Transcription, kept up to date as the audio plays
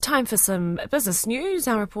Time for some business news.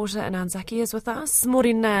 Our reporter Anand Zaki is with us.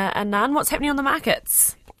 Morena Anand, what's happening on the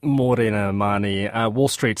markets? Morena Mani. Wall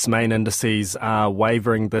Street's main indices are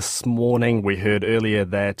wavering this morning. We heard earlier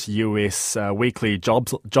that US weekly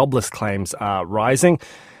jobless claims are rising.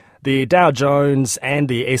 The Dow Jones and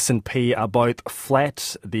the S&P are both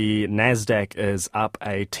flat. The Nasdaq is up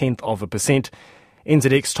 0.1%.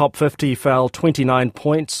 NZX Top 50 fell 29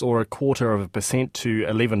 points or 0.25% to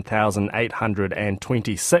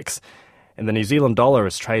 11,826. And the New Zealand dollar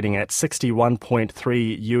is trading at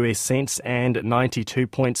 61.3 US cents and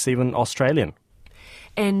 92.7 Australian.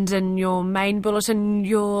 And in your main bulletin,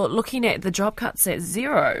 you're looking at the job cuts at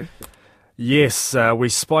zero. Yes, we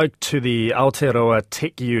spoke to the Aotearoa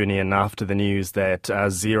Tech Union after the news that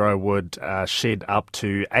Xero would shed up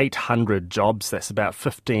to 800 jobs. That's about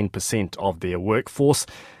 15% of their workforce.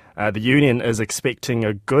 The union is expecting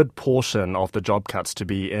a good portion of the job cuts to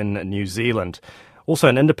be in New Zealand. Also,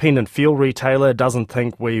 an independent fuel retailer doesn't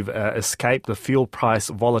think we've escaped the fuel price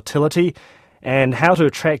volatility, and how to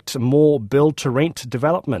attract more build-to-rent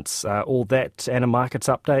developments. All that and a markets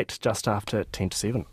update just after 10 to 7.